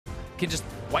can just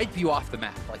wipe you off the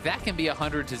map. Like, that can be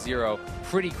 100-0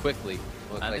 pretty quickly.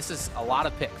 This is a lot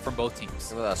of pick from both teams.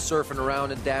 Surfing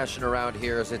around and dashing around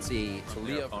here as it's the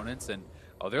opponents, and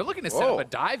they're looking to set up a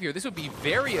dive here. This would be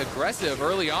very aggressive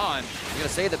early on. I'm gonna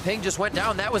say the ping just went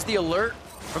down. That was the alert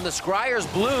from the Scryer's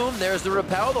Bloom. There's the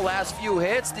repel, the last few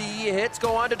hits. The hits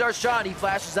go on to Darshan. He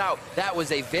flashes out. That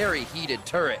was a very heated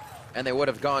turret, and they would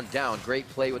have gone down. Great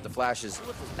play with the flashes.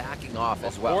 Backing off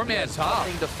as well. Four-man top.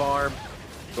 Nothing to farm.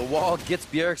 The wall gets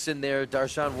Bjergsen there.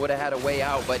 Darshan would have had a way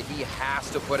out, but he has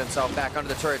to put himself back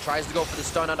under the turret. Tries to go for the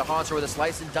stun onto Haunter with a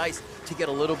slice and dice to get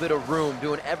a little bit of room,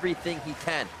 doing everything he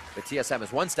can. But TSM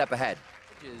is one step ahead.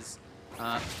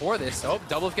 For this. Oh,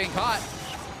 double getting caught.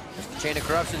 Chain of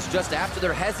Corruption's just after.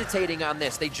 They're hedzitating on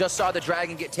this. They just saw the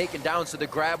Dragon get taken down, so the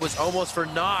grab was almost for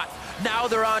naught. Now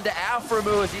they're on to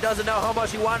Aframu as he doesn't know how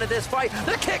much he wanted this fight.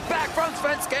 The kickback from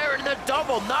Svenskeren and the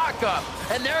double knockup.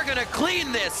 And they're going to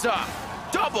clean this up.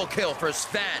 Double kill for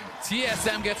Sven.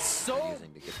 TSM gets so...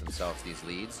 Using to get themselves these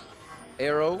leads.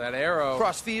 Arrow. That arrow.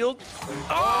 Cross field.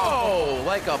 Oh,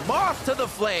 like a moth to the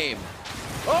flame.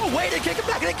 Oh, way to kick it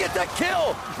back and get that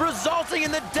kill, resulting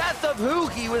in the death of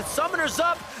Hugi with summoners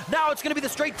up. Now it's going to be the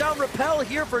straight down repel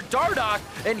here for Dardoch,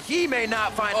 and he may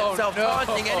not find himself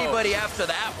taunting anybody after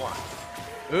that one.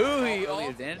 Hugi, early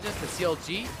advantages. The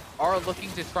CLG are looking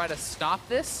to try to stop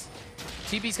this.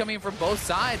 TP's coming in from both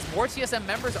sides. More TSM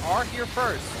members are here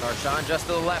first. Darshan just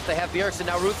to the left. They have Bjergsen.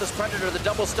 Now Ruthless Predator, the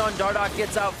double stun. Dardoch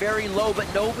gets out very low,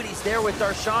 but nobody's there with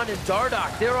Darshan and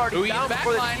Dardoch. They're already down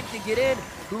before the team can get in.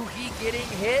 Hugi getting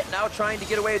hit. Now trying to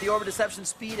get away with the Orb Deception.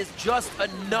 Speed is just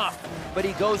enough, but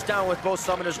he goes down with both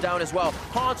summoners down as well.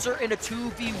 Haunter in a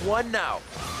 2v1 now.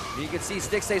 You can see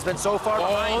Stixxay's been so far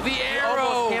behind. Oh, the arrow! He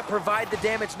almost can't provide the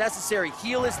damage necessary.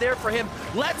 Heal is there for him.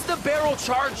 Lets the barrel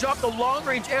charge up. The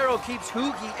long-range arrow keeps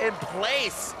Hugi in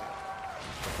place.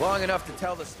 Long enough to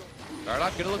tell the story.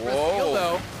 Dardoch gonna look for the steal,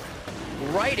 though.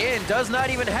 Right in, does not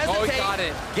even hesitate. Oh, he got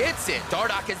it. Gets it.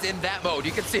 Dardoch is in that mode.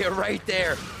 You can see it right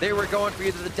there. They were going for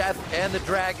either the death and the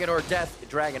dragon or death,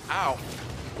 dragon out.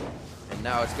 And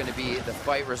now it's going to be the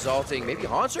fight resulting. Maybe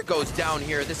Haunter goes down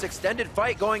here. This extended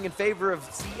fight going in favor of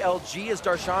CLG as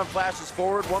Darshan flashes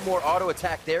forward. One more auto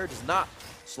attack there. Does not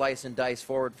slice and dice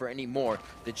forward for any more.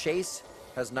 The chase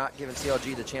has not given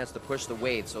CLG the chance to push the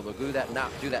wave, so they'll do that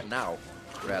now,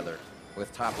 rather,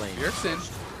 with top lane.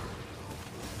 Bjergsen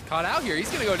caught out here. He's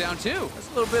going to go down too. There's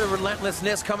a little bit of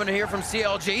relentlessness coming here from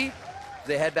CLG.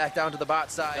 They head back down to the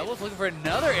bot side. Devil's looking for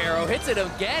another arrow. Hits it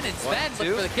again, and Sven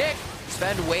looking for the kick.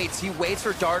 Sven waits. He waits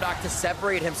for Dardoch to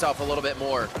separate himself a little bit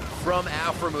more from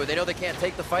Aframu. They know they can't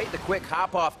take the fight. The quick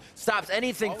hop off stops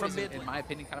anything from mid. In my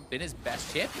opinion, kind of been his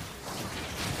best champion.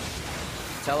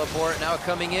 Teleport now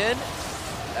coming in.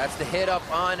 That's the hit up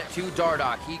on to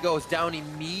Dardoch. He goes down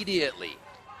immediately.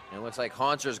 And it looks like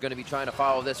Haunter's going to be trying to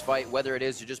follow this fight, whether it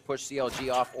is to just push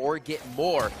CLG off or get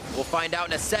more. We'll find out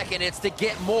in a second. It's to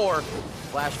get more.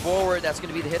 Flash forward. That's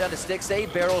going to be the hit on the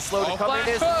Stixxay. Barrel slow to come in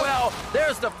as well.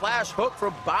 There's the flash hook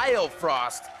from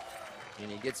Biofrost. And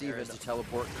he gets even to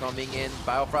teleport coming in.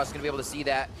 Biofrost is going to be able to see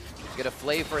that. Get a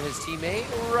flay for his teammate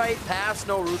right past.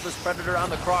 No Ruthless Predator on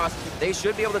the cross. They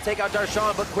should be able to take out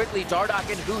Darshan, but quickly Dardoch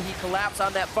and Hugi collapse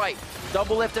on that fight.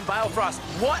 Double lift and Biofrost.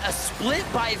 What a split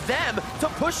by them to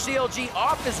push CLG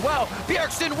off as well.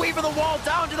 Bjergsen weaving the wall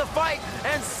down to the fight,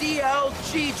 and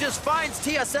CLG just finds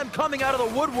TSM coming out of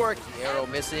the woodwork. The arrow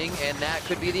missing, and that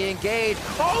could be the engage.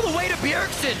 All the way to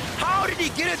Bjergsen. How did he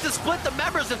get it to split the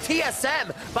members of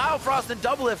TSM? Biofrost and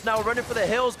double lift now running for the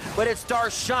hills, but it's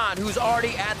Darshan who's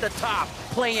already at the top,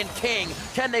 playing king.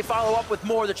 Can they follow up with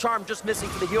more? The charm just missing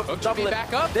for the heal from double lift.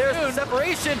 Back up. There's the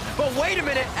separation, but wait a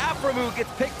minute. Aframu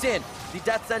gets picked in. The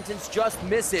death sentence just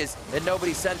misses, and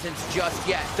nobody's sentenced just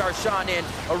yet. Darshan in.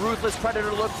 A Ruthless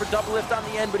Predator look for double lift on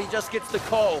the end, but he just gets the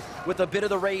call with a bit of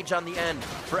the rage on the end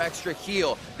for extra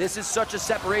heal. This is such a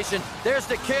separation. There's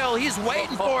the kill. He's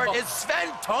waiting for it as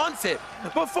Sven taunts it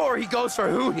before he goes for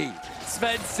Hugi.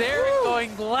 Svenskeren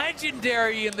going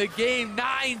legendary in the game.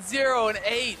 9-0 and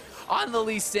 8 on the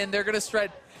Lee Sin. They're going to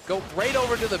go right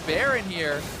over to the Baron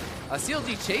here.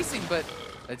 CLG chasing, but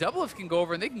a double lift can go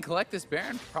over and they can collect this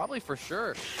Baron probably for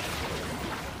sure.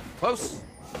 Close.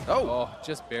 Oh,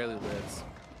 just barely lives.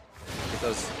 Get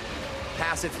those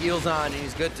passive heals on and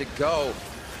he's good to go.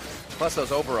 Plus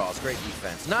those overalls, great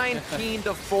defense.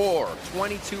 19-4,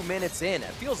 22 minutes in.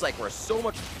 It feels like we're so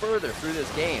much further through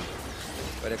this game.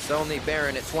 But it's only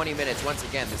Baron at 20 minutes. Once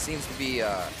again, this seems to be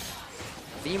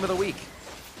theme of the week.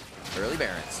 Early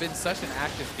Barons. It's been such an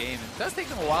active game. It does take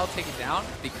them a while to take it down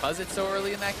because it's so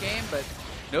early in that game, but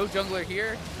no jungler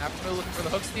here. Afternoon looking for the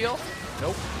hook steal.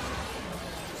 Nope.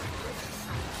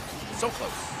 So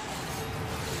close.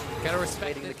 Gotta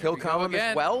respect the kill column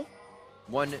as well.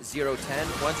 1-0-10,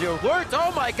 1-0 alert.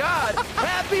 Oh my God!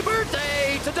 Happy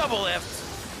birthday to Double Lift.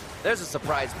 There's a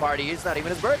surprise party. It's not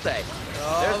even his birthday.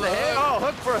 There's the hit. Oh,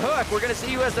 hook for hook. We're going to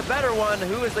see who has the better one.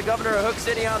 Who is the governor of Hook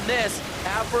City on this?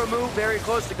 Afro move very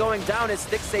close to going down. His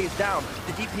stick stays down.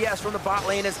 The DPS from the bot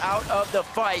lane is out of the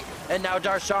fight. And now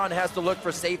Darshan has to look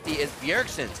for safety as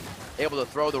Bjergsen's able to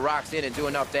throw the rocks in and do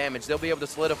enough damage. They'll be able to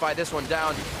solidify this one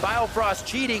down. Biofrost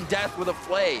cheating death with a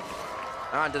flay.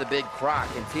 Onto the big proc,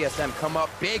 and TSM come up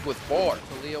big with 4.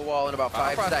 Talia wall in about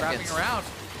 5 seconds. Around.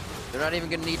 They're not even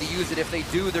going to need to use it. If they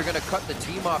do, they're going to cut the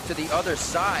team off to the other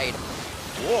side.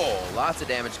 Whoa, lots of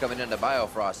damage coming into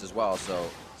Biofrost as well. So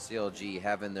CLG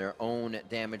having their own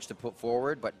damage to put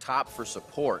forward, but top for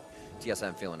support.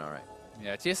 TSM feeling all right.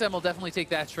 Yeah, TSM will definitely take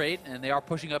that trait, and they are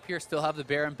pushing up here, still have the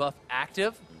Baron buff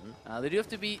active. They do have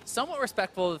to be somewhat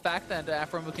respectful of the fact that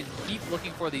Afromu can keep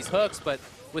looking for these hooks, but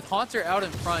with Haunter out in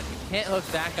front, you can't hook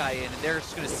that guy in, and they're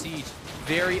just going to siege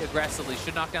very aggressively.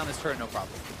 Should knock down this turret, no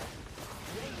problem.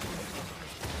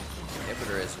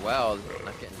 Inhibitor as well,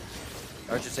 not getting,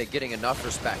 or I should say getting enough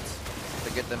respect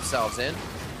to get themselves in.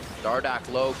 Dardock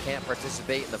low, can't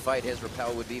participate in the fight. His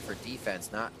repel would be for defense,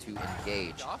 not to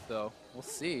engage. Off though, we'll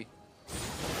see.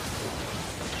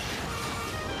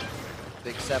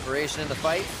 Big separation in the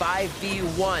fight,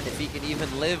 5v1 if he can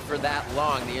even live for that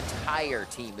long. The entire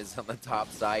team is on the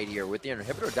top side here with the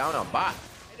inhibitor down on bot.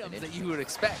 Items that you would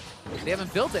expect. They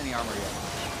haven't built any armor yet.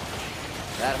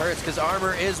 That hurts because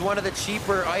armor is one of the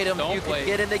cheaper items you can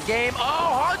get in the game. Oh,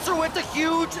 Haunter with the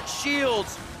huge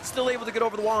shields. Still able to get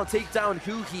over the wall and take down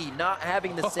Huhi, not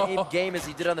having the same game as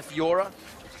he did on the Fiora.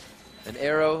 An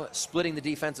arrow splitting the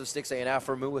defensive sticks and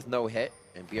Afromu with no hit.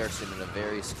 And Bjergsen in a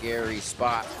very scary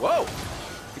spot. Whoa!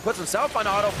 He puts himself on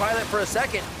autopilot for a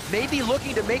second, maybe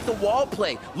looking to make the wall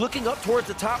play, looking up towards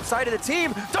the top side of the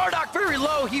team. Dardock very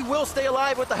low, he will stay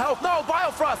alive with the health. No,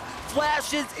 Biofrost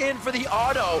flashes in for the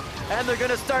auto, and they're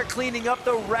gonna start cleaning up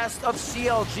the rest of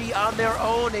CLG on their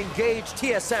own. Engaged,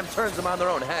 TSM turns them on their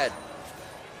own head.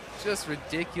 Just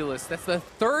ridiculous. That's the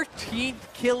 13th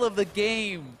kill of the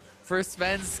game for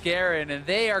Svenskeren, and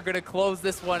they are gonna close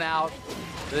this one out.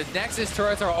 The Nexus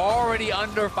turrets are already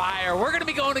under fire. We're going to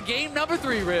be going to game number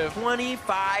 3, Riv.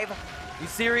 25. You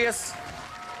serious?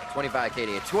 25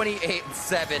 KD,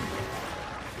 28-7.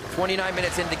 29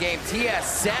 minutes into the game.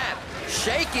 TSM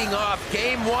shaking off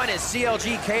game 1 as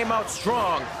CLG came out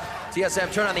strong.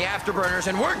 TSM turn on the afterburners,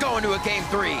 and we're going to a game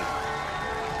 3.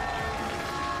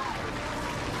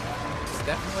 It's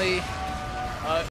definitely